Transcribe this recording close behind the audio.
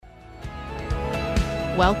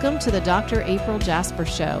Welcome to the Dr. April Jasper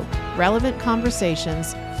Show, relevant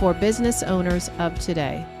conversations for business owners of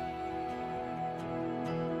today.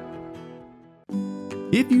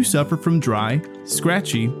 If you suffer from dry,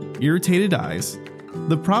 scratchy, irritated eyes,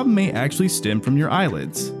 the problem may actually stem from your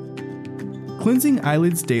eyelids. Cleansing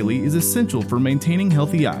eyelids daily is essential for maintaining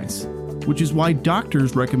healthy eyes, which is why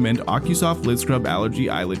doctors recommend OcuSoft Lid Scrub Allergy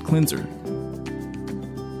Eyelid Cleanser.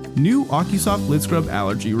 New OcuSoft Lid Scrub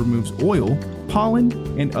Allergy removes oil, pollen,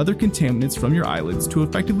 and other contaminants from your eyelids to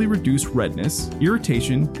effectively reduce redness,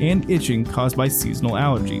 irritation, and itching caused by seasonal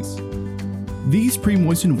allergies. These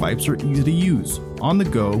pre-moistened wipes are easy to use, on the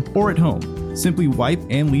go, or at home. Simply wipe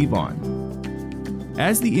and leave on.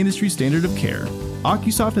 As the industry standard of care,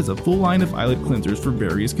 OcuSoft has a full line of eyelid cleansers for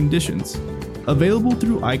various conditions. Available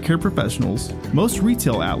through eye care professionals, most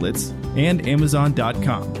retail outlets, and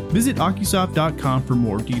Amazon.com. Visit OcuSoft.com for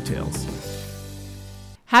more details.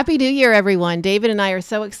 Happy New Year, everyone. David and I are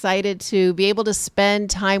so excited to be able to spend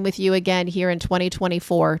time with you again here in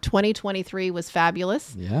 2024. 2023 was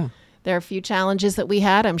fabulous. Yeah. There are a few challenges that we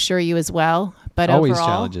had. I'm sure you as well. But always overall,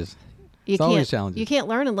 challenges. It's always challenges. You can't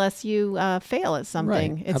learn unless you fail at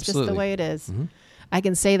something. Right. It's Absolutely. just the way it is. Mm-hmm. I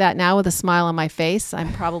can say that now with a smile on my face.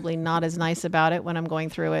 I'm probably not as nice about it when I'm going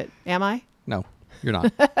through it. Am I? No, you're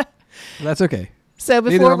not. That's okay. So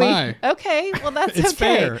before Neither am I. Okay, well that's It's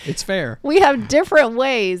okay. fair. It's fair. We have different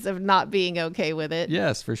ways of not being okay with it.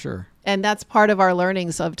 Yes, for sure. And that's part of our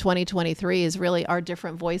learnings of 2023 is really our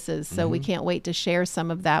different voices. So we can't wait to share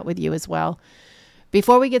some of that with you as well.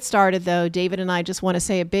 Before we get started, though, David and I just want to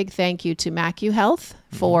say a big thank you to MacuHealth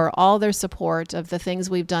for all their support of the things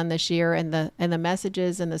we've done this year and the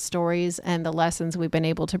messages and the stories and the lessons we've been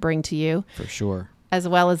able to bring to you. For sure. As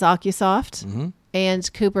well as OcuSoft and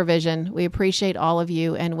CooperVision. We appreciate all of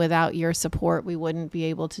you. And without your support, we wouldn't be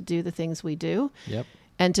able to do the things we do. Yep.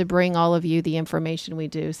 And to bring all of you the information we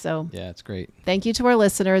do. So yeah, it's great. Thank you to our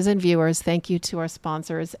listeners and viewers. Thank you to our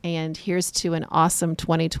sponsors. And here's to an awesome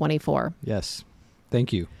 2024. Yes.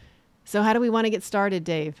 Thank you. So how do we want to get started,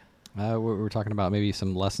 Dave? We're talking about maybe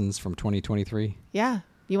some lessons from 2023. Yeah.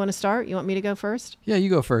 You want to start? You want me to go first? Yeah, you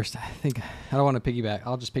go first. I don't want to piggyback.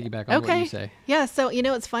 I'll just piggyback on what you say. Yeah. So,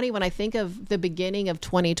 it's funny when I think of the beginning of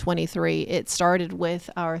 2023, it started with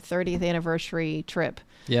our 30th anniversary trip.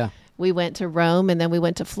 Yeah. We went to Rome and then we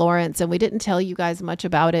went to Florence, and we didn't tell you guys much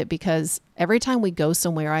about it because every time we go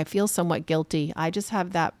somewhere, I feel somewhat guilty. I just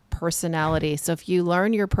have that personality. So if you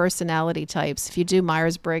learn your personality types, if you do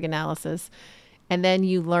Myers-Briggs analysis, and then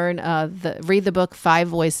you learn read the book 5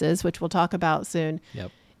 Voices, which we'll talk about soon.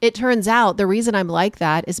 Yep. It turns out the reason I'm like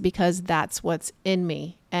that is because that's what's in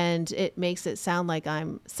me. And it makes it sound like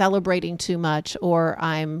I'm celebrating too much or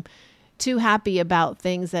I'm too happy about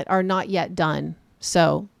things that are not yet done.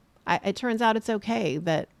 So it turns out it's okay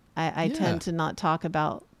that I tend to not talk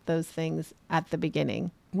about those things at the beginning.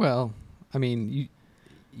 Well, I mean,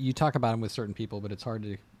 you talk about them with certain people, but it's hard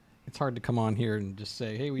to come on here and just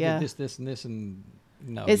say, hey, we did this, and this, and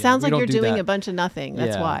no. It sounds like you're doing a bunch of nothing.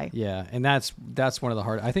 That's why. Yeah, and that's one of the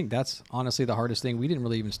hard. I think that's honestly the hardest thing. We didn't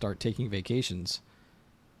really even start taking vacations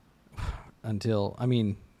until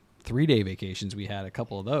 3-day vacations. We had a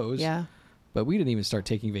couple of those. Yeah. But we didn't even start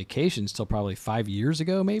taking vacations till probably 5 years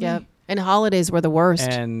ago, maybe. Yeah. And holidays were the worst.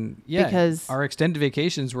 And because our extended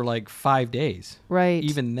vacations were like 5 days. Right.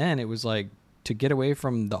 Even then, it was like to get away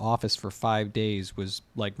from the office for 5 days was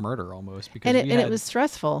like murder almost. Because it was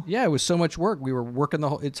stressful. Yeah, it was so much work. We were working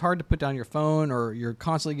it's hard to put down your phone or you're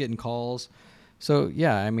constantly getting calls. So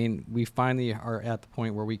yeah, we finally are at the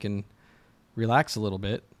point where we can relax a little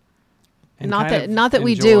bit. Not that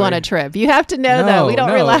we do on a trip. You have to know that we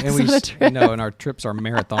don't relax on a trip. No, and our trips are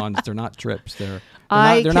marathons. They're not trips. They're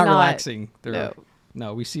not relaxing.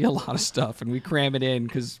 No, we see a lot of stuff and we cram it in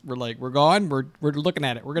because we're like, we're gone. We're looking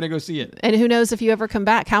at it. We're going to go see it. And who knows if you ever come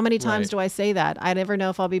back. How many times do I say that? I never know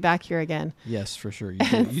if I'll be back here again. Yes, for sure. You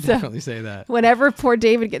definitely say that. Whenever poor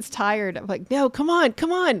David gets tired, I'm like, no, come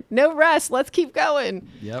on. No rest. Let's keep going.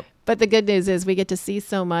 Yep. But the good news is we get to see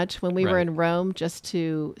so much. When we were in Rome, just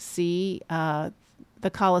to see the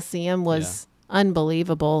Colosseum was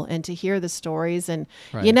unbelievable, and to hear the stories. And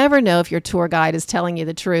you never know if your tour guide is telling you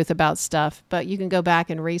the truth about stuff, but you can go back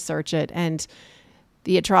and research it. And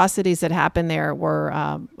the atrocities that happened there were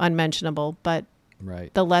unmentionable, but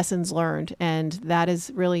the lessons learned. And that is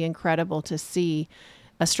really incredible to see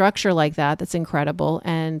a structure like that. That's incredible.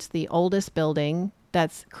 And the oldest building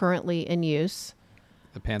that's currently in use.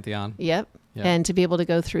 The Pantheon. Yep. And to be able to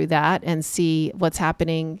go through that and see what's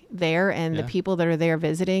happening there and the people that are there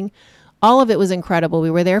visiting, all of it was incredible.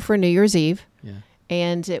 We were there for New Year's Eve. Yeah.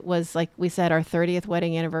 And it was, like we said, our 30th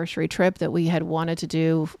wedding anniversary trip that we had wanted to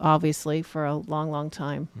do, obviously, for a long, long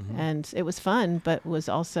time. Mm-hmm. And it was fun, but was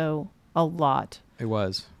also a lot. It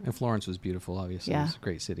was. And Florence was beautiful, obviously. Yeah. It was a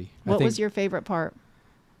great city. What was your favorite part?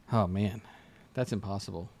 Oh, man. That's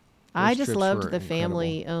impossible. I just loved the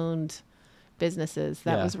family-owned businesses.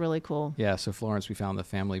 That was really cool. Yeah, so Florence, we found the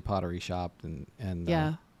family pottery shop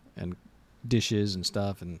and dishes and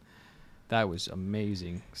stuff, and that was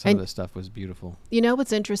amazing. Some of the stuff was beautiful. You know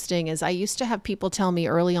what's interesting is I used to have people tell me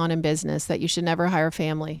early on in business that you should never hire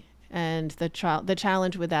family. And the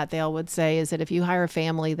challenge with that, they all would say, is that if you hire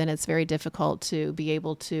family, then it's very difficult to be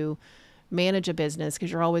able to manage a business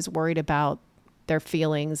because you're always worried about their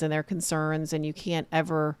feelings and their concerns, and you can't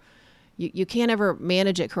ever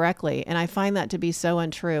manage it correctly. And I find that to be so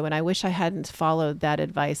untrue. And I wish I hadn't followed that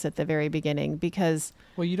advice at the very beginning because...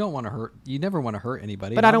 Well, you never want to hurt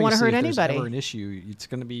anybody. But I don't want to hurt anybody. If there's ever an issue, it's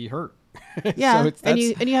going to be hurt. Yeah. So and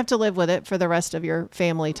you have to live with it for the rest of your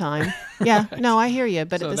family time. Yeah. Right. No, I hear you.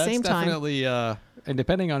 But at the same time... definitely, and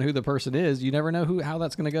depending on who the person is, you never know how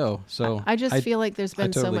that's going to go. So I just feel like there's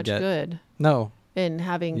been so much good. No. In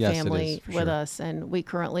having family with us, and we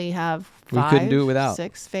currently have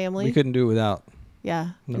 6 families. We couldn't do it without. Yeah,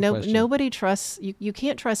 nobody trusts you. You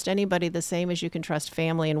can't trust anybody the same as you can trust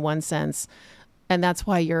family in one sense, and that's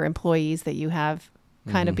why your employees that you have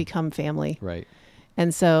kind of become family. Right.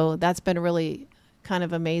 And so that's been really kind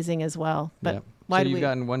of amazing as well. But why you've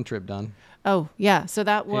gotten one trip done? Oh yeah, so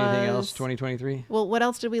that was anything else? 2023. Well, what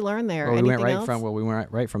else did we learn there? Well, we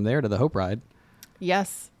went right from there to the Hope Ride.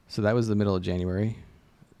 Yes. So that was the middle of January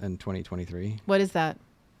in 2023. What is that?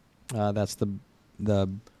 That's the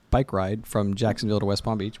bike ride from Jacksonville to West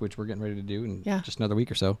Palm Beach, which we're getting ready to do in just another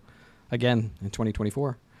week or so. Again, in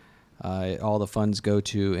 2024. All the funds go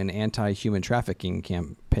to an anti-human trafficking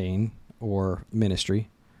campaign or ministry,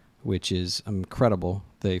 which is incredible.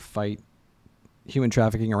 They fight human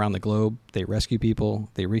trafficking around the globe. They rescue people.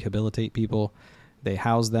 They rehabilitate people. They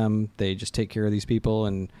house them. They just take care of these people,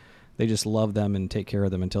 and they just love them and take care of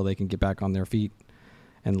them until they can get back on their feet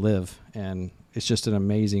and live. And it's just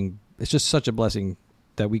it's just such a blessing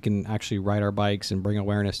that we can actually ride our bikes and bring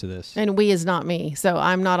awareness to this. And we is not me. So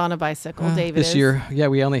I'm not on a bicycle. David this year,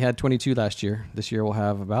 we only had 22 last year. This year we'll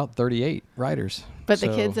have about 38 riders. But the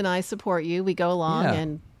kids and I support you. We go along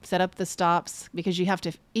and set up the stops because you have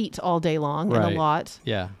to eat all day long and a lot.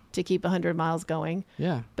 Yeah. To keep 100 miles going.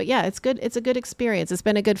 Yeah. But yeah, it's good. It's a good experience. It's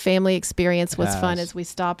been a good family experience. What's fun is we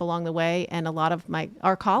stop along the way, and a lot of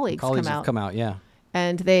our colleagues come out. Yeah.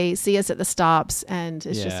 And they see us at the stops, and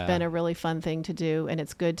it's just been a really fun thing to do, and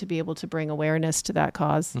it's good to be able to bring awareness to that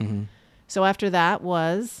cause. Mm-hmm. So after that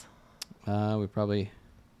was...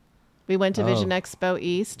 We went to Vision Expo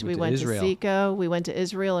East. We went to Seco. We went to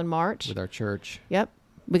Israel in March. With our church. Yep.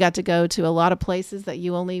 We got to go to a lot of places that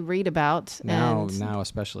you only read about. Now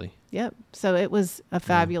especially. Yep. So it was a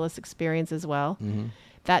fabulous experience as well. Mm-hmm.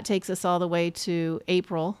 That takes us all the way to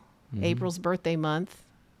April, April's birthday month.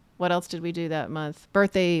 What else did we do that month?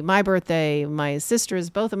 My birthday,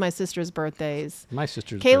 both of my sister's birthdays. My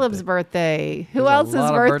sister's Caleb's birthday. Who else's birthday?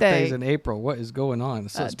 A lot of birthdays in April. What is going on?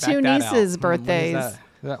 So 2 nieces' birthdays. Is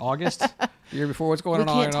that August? The year before? What's going on in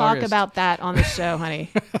August? We can't talk about that on the show,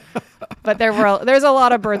 honey. But there's a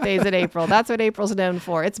lot of birthdays in April. That's what April's known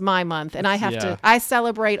for. It's my month, and I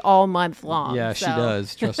celebrate all month long. Yeah, she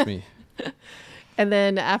does. Trust me. And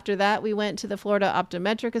then after that, we went to the Florida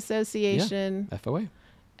Optometric Association. Yeah, FOA.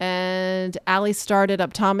 And Allie started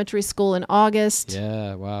optometry school in August.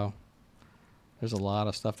 Yeah, wow. There's a lot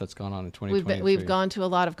of stuff that's gone on in 2023. We've gone to a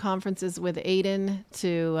lot of conferences with Aiden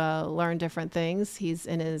to learn different things. He's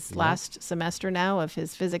in his last semester now of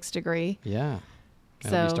his physics degree. Yeah. So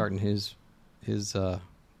he'll be starting his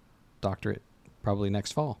doctorate probably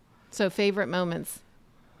next fall. So favorite moments?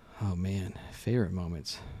 Oh, man. Favorite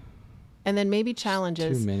moments. And then maybe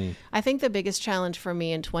challenges. Too many. I think the biggest challenge for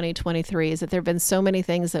me in 2023 is that there have been so many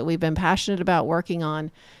things that we've been passionate about working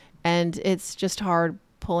on, and it's just hard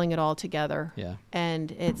pulling it all together. Yeah.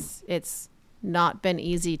 And it's not been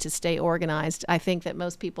easy to stay organized. I think that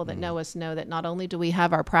most people that know us know that not only do we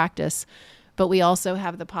have our practice, but we also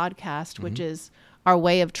have the podcast, which is our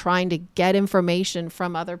way of trying to get information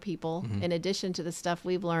from other people in addition to the stuff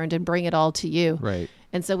we've learned and bring it all to you. Right.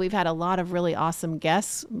 And so we've had a lot of really awesome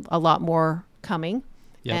guests, a lot more coming.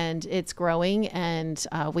 Yep. And it's growing, and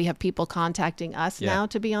we have people contacting us now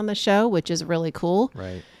to be on the show, which is really cool.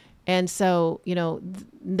 Right. And so,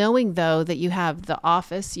 knowing though that you have the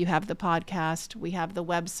office, you have the podcast, we have the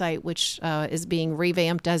website, which is being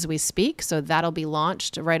revamped as we speak. So that'll be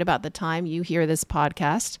launched right about the time you hear this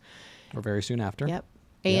podcast. Or very soon after. Yep.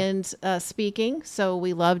 and speaking. So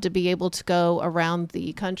we love to be able to go around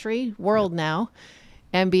the country, world now,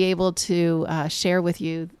 and be able to share with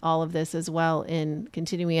you all of this as well in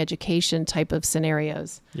continuing education type of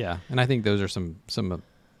scenarios. Yeah, and I think those are some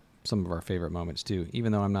of our favorite moments too.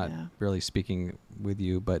 Even though I'm not really speaking with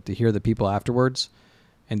you, but to hear the people afterwards,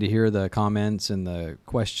 and to hear the comments and the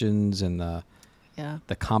questions and the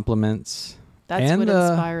compliments. That's what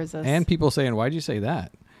inspires us. And people saying, "Why'd you say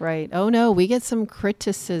that?" Right. Oh no, we get some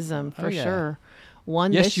criticism for sure.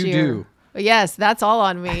 One yes, this you year. do. Yes, that's all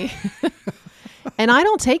on me. And I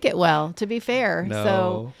don't take it well, to be fair. No.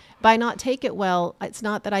 So by not take it well, it's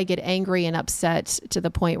not that I get angry and upset to the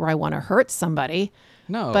point where I want to hurt somebody.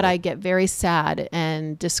 No. But I get very sad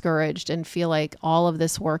and discouraged and feel like all of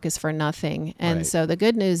this work is for nothing. And so the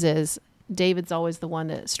good news is David's always the one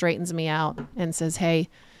that straightens me out and says, hey,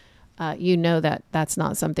 you know that that's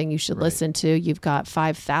not something you should listen to. You've got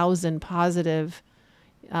 5,000 positive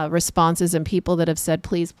responses and people that have said,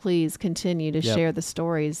 please, please continue to share the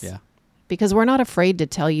stories. Yeah. Because we're not afraid to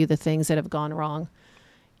tell you the things that have gone wrong.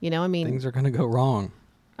 You know, I mean, things are going to go wrong.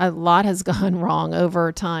 A lot has gone wrong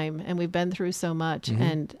over time, and we've been through so much.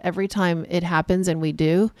 And every time it happens, and we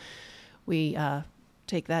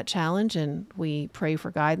take that challenge and we pray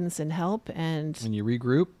for guidance and help. And you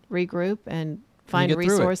regroup and find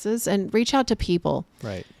resources and reach out to people.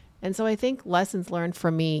 Right. And so I think lessons learned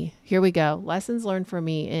for me, here we go. Lessons learned for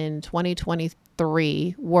me in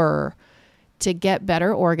 2023 were to get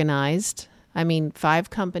better organized. I mean,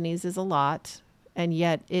 5 companies is a lot, and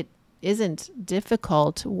yet it isn't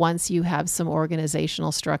difficult once you have some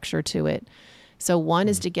organizational structure to it. So one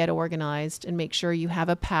is to get organized and make sure you have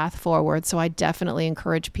a path forward. So I definitely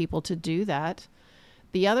encourage people to do that.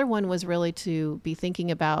 The other one was really to be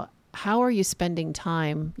thinking about how are you spending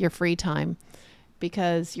time, your free time,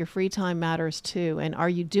 because your free time matters too. And are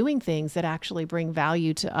you doing things that actually bring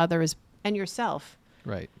value to others and yourself?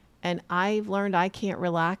 Right. And I've learned I can't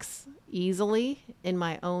relax easily in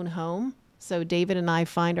my own home. So David and I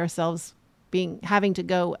find ourselves having to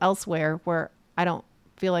go elsewhere where I don't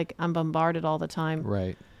feel like I'm bombarded all the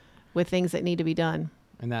time with things that need to be done.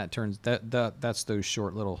 And that turns that's those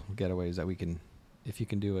short little getaways that we can, if you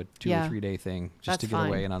can do a 2 or 3 day thing just to get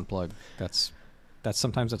away and unplug. That's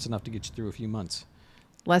sometimes that's enough to get you through a few months.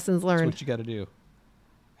 Lessons learned. That's what you got to do.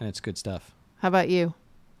 And it's good stuff. How about you?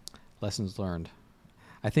 Lessons learned.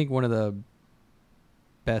 I think one of the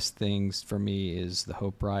best things for me is the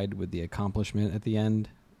hope ride with the accomplishment at the end,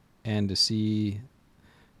 and to see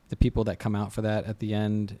the people that come out for that at the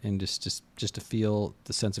end, and just to feel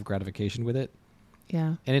the sense of gratification with it.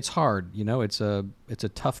 Yeah. And it's hard, you know, it's a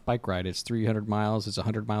tough bike ride. It's 300 miles. It's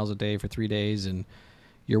 100 miles a day for 3 days, and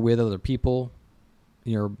you're with other people.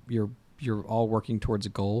 You're all working towards a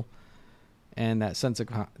goal, and that sense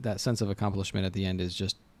of accomplishment at the end is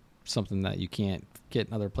just something that you can't get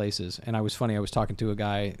in other places. And I was talking to a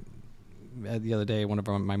guy the other day, one of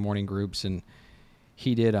my morning groups, and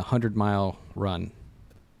he did a 100-mile run.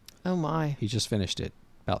 Oh my. He just finished it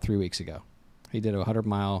about 3 weeks ago. He did a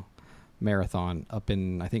 100-mile marathon up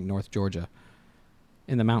in, I think, North Georgia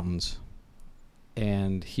in the mountains.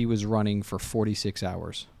 And he was running for 46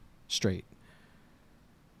 hours straight.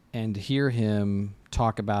 And to hear him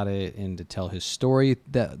talk about it and to tell his story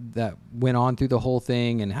that went on through the whole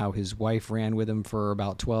thing, and how his wife ran with him for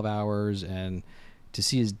about 12 hours, and to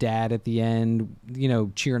see his dad at the end, you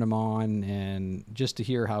know, cheering him on, and just to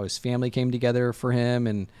hear how his family came together for him.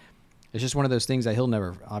 And it's just one of those things that he'll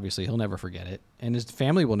never forget it, and his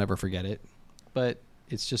family will never forget it. But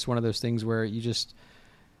it's just one of those things where I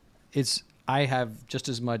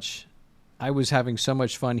was having so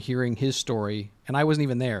much fun hearing his story, and I wasn't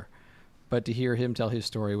even there, but to hear him tell his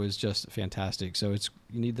story was just fantastic. So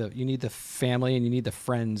you need the family, and you need the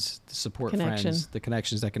friends, the support friends, the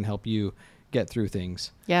connections that can help you get through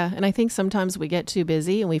things. Yeah. And I think sometimes we get too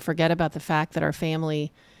busy and we forget about the fact that our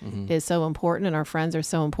family is so important and our friends are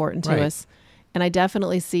so important to us. And I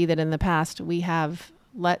definitely see that in the past we have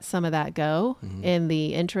let some of that go in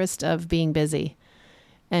the interest of being busy.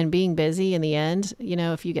 And being busy in the end, you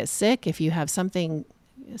know, if you get sick, if you have some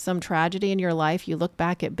tragedy in your life, you look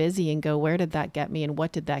back at busy and go, where did that get me? And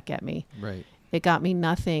what did that get me? Right. It got me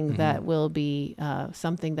nothing that will be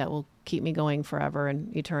something that will keep me going forever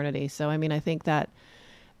and eternity. So, I mean, I think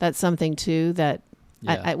that's something too that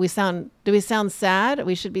do we sound sad?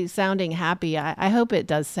 We should be sounding happy. I hope it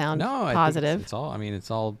does sound positive. I think it's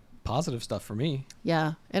all positive stuff for me.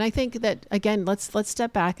 Yeah. And I think that, again, let's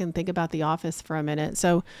step back and think about the office for a minute.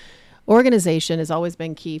 So organization has always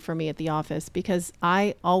been key for me at the office, because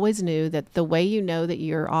I always knew that the way you know that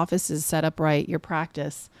your office is set up right, your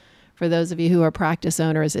practice, for those of you who are practice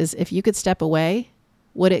owners, is if you could step away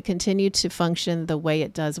would it continue to function the way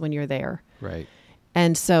it does when you're there? Right.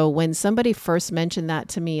 And so when somebody first mentioned that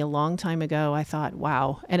to me a long time ago, I thought,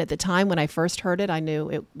 wow. And at the time when I first heard it, I knew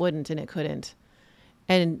it wouldn't and it couldn't.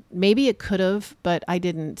 And maybe it could have, but I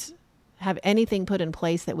didn't have anything put in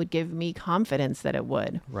place that would give me confidence that it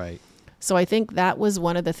would. Right. So I think that was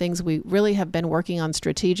one of the things we really have been working on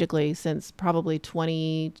strategically since probably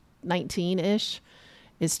 2019-ish,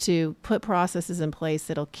 is to put processes in place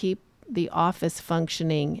that'll keep the office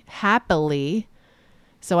functioning happily.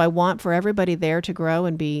 So I want for everybody there to grow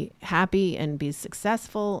and be happy and be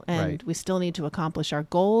successful. And we still need to accomplish our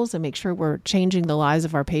goals and make sure we're changing the lives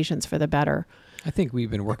of our patients for the better. I think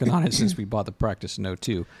we've been working on it since we bought the Practice Note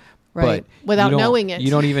too. Right. But without knowing it.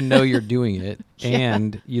 You don't even know you're doing it. Yeah.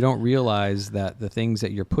 And you don't realize that the things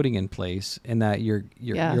that you're putting in place and that you're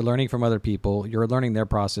learning from other people, you're learning their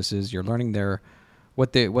processes, you're learning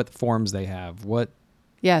what forms they have, what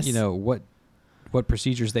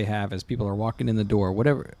procedures they have as people are walking in the door,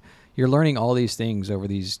 whatever. You're learning all these things over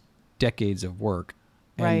these decades of work.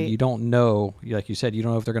 And you don't know, like you said, you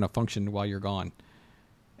don't know if they're going to function while you're gone.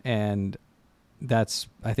 And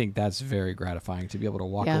I think that's very gratifying to be able to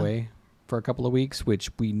walk away for a couple of weeks, which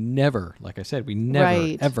we never, like I said,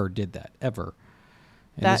 ever did that, ever.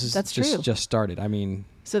 And that's true. Just started. I mean,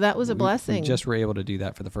 so that was a blessing. We just were able to do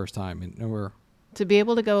that for the first time, and we're to be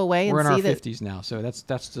able to go away and see that we're in our 50s now, so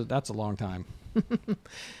that's a long time.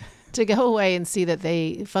 To go away and see that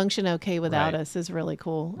they function okay without us is really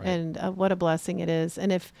cool, and what a blessing it is.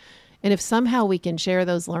 And if somehow we can share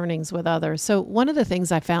those learnings with others. So one of the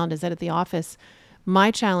things I found is that at the office,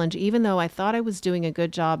 my challenge, even though I thought I was doing a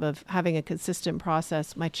good job of having a consistent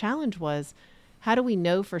process, my challenge was, how do we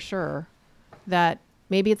know for sure that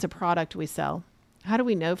maybe it's a product we sell? How do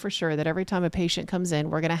we know for sure that every time a patient comes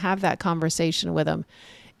in, we're going to have that conversation with them?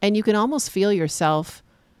 And you can almost feel yourself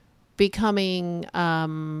becoming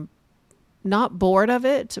not bored of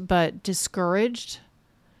it, but discouraged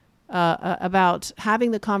about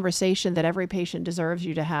having the conversation that every patient deserves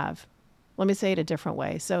you to have. Let me say it a different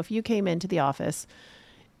way. So if you came into the office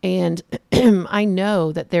and I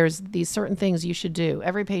know that there's these certain things you should do.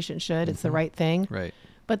 Every patient should. It's the right thing. Right.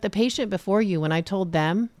 But the patient before you, when I told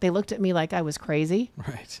them, they looked at me like I was crazy.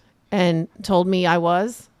 Right. And told me I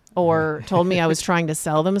was, or told me I was trying to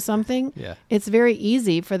sell them something. Yeah. It's very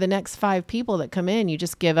easy for the next 5 people that come in. You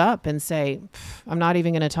just give up and say, I'm not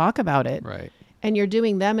even going to talk about it. Right. And you're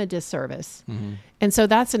doing them a disservice. Mm-hmm. And so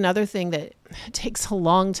that's another thing that takes a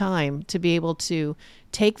long time to be able to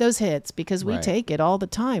take those hits, because we take it all the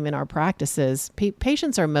time in our practices.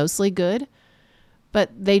 Patients are mostly good, but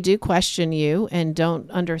they do question you and don't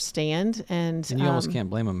understand. And you almost can't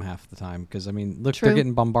blame them half the time, because, I mean, look, they're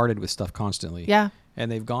getting bombarded with stuff constantly. Yeah.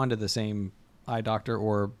 And they've gone to the same eye doctor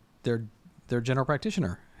or their general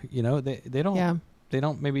practitioner. You know, they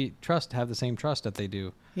don't maybe have the same trust that they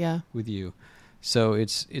do with you. So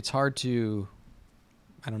it's hard to,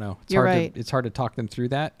 I don't know. It's hard to talk them through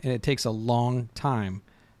that. And it takes a long time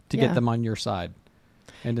to get them on your side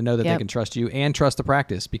and to know that they can trust you and trust the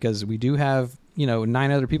practice, because we do have,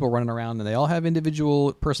 9 other people running around and they all have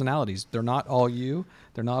individual personalities. They're not all you.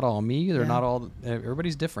 They're not all me. They're not all,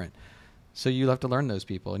 everybody's different. So you have to learn those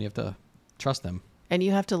people and you have to trust them. And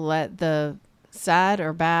you have to let the sad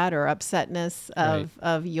or bad or upsetness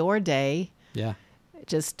of your day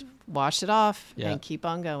just wash it off and keep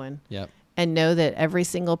on going. Yep. And know that every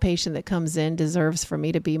single patient that comes in deserves for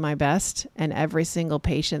me to be my best. And every single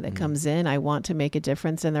patient that comes in, I want to make a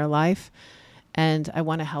difference in their life. And I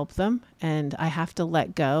want to help them. And I have to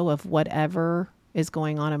let go of whatever is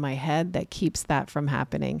going on in my head that keeps that from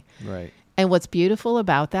happening. Right. And what's beautiful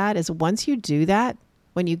about that is once you do that,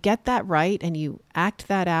 when you get that right and you act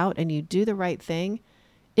that out and you do the right thing,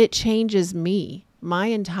 it changes me. My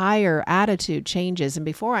entire attitude changes. And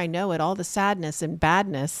before I know it, all the sadness and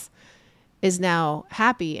badness is now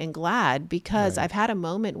happy and glad, because I've had a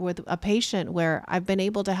moment with a patient where I've been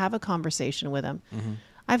able to have a conversation with them. Mm-hmm.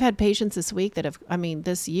 I've had patients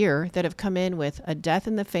this year that have come in with a death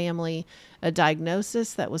in the family, a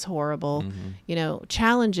diagnosis that was horrible,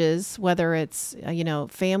 challenges, whether it's,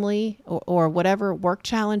 family or whatever work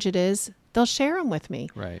challenge it is, they'll share them with me.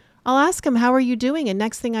 Right. I'll ask them, how are you doing? And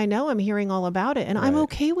next thing I know, I'm hearing all about it. And I'm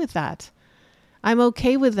okay with that. I'm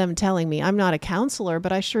okay with them telling me. I'm not a counselor,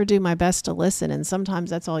 but I sure do my best to listen. And sometimes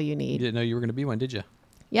that's all you need. You didn't know you were going to be one, did you?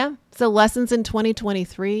 Yeah. So lessons in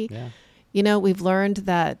 2023. Yeah. We've learned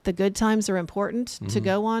that the good times are important, to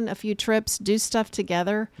go on a few trips, do stuff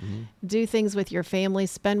together, do things with your family,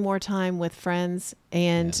 spend more time with friends,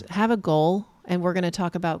 and have a goal. And we're going to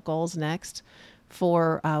talk about goals next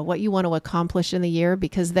for what you want to accomplish in the year,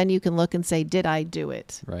 because then you can look and say, did I do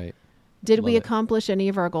it? Right. Did we accomplish any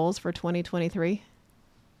of our goals for 2023?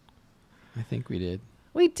 I think we did.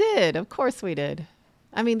 We did. Of course we did.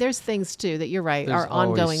 I mean, there's things too that you're right, There's are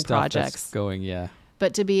ongoing projects. That's going, yeah.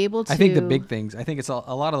 But to be able to... I think the big things, I think it's a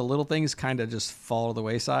lot of the little things kind of just fall to the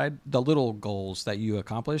wayside. The little goals that you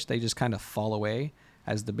accomplish, they just kind of fall away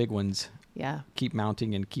as the big ones keep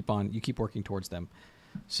mounting and you keep working towards them.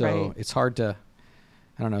 So it's hard to,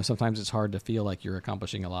 I don't know, sometimes it's hard to feel like you're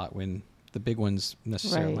accomplishing a lot when the big ones might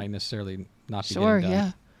necessarily not be getting done.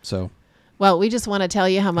 Yeah. So... Well, we just want to tell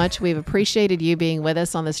you how much we've appreciated you being with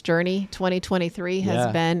us on this journey. 2023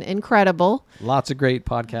 has been incredible. Lots of great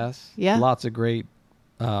podcasts. Yeah. Lots of great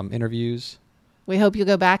interviews. We hope you'll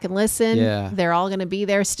go back and listen. Yeah. They're all going to be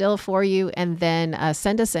there still for you. And then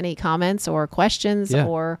send us any comments or questions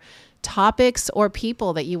or topics or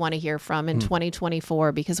people that you want to hear from in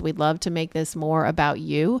 2024, because we'd love to make this more about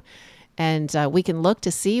you. And we can look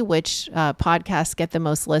to see which podcasts get the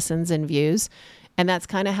most listens and views. And that's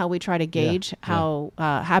kind of how we try to gauge how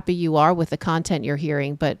happy you are with the content you're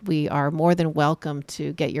hearing. But we are more than welcome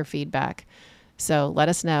to get your feedback. So let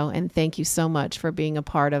us know. And thank you so much for being a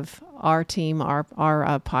part of our team, our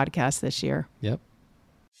podcast this year. Yep.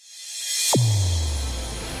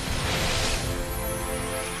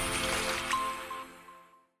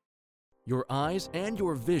 Your eyes and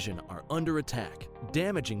your vision are under attack.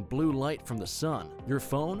 Damaging blue light from the sun, your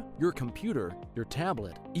phone, your computer, your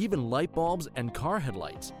tablet, even light bulbs and car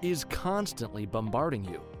headlights is constantly bombarding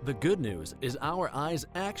you. The good news is our eyes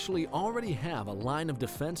actually already have a line of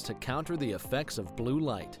defense to counter the effects of blue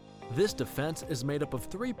light. This defense is made up of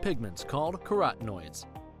 3 pigments called carotenoids.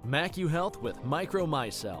 MacuHealth with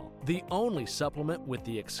Micromicelle, the only supplement with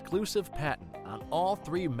the exclusive patent on all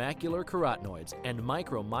 3 macular carotenoids and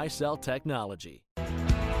Micromicelle technology.